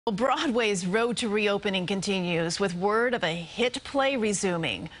Well, Broadway's road to reopening continues with word of a hit play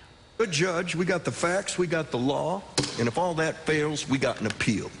resuming. Good judge, we got the facts, we got the law, and if all that fails, we got an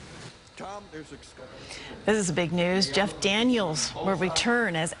appeal. Tom, This is big news. Jeff Daniels will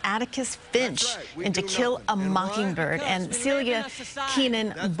return as Atticus Finch in To Kill a Mockingbird, and Celia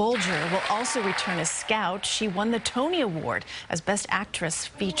Keenan Bolger will also return as Scout. She won the Tony Award as Best Actress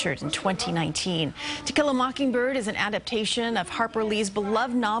featured in 2019. To Kill a Mockingbird is an adaptation of Harper Lee's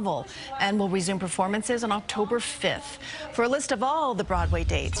beloved novel and will resume performances on October 5th. For a list of all the Broadway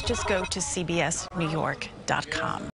dates, just go to cbsnewyork.com.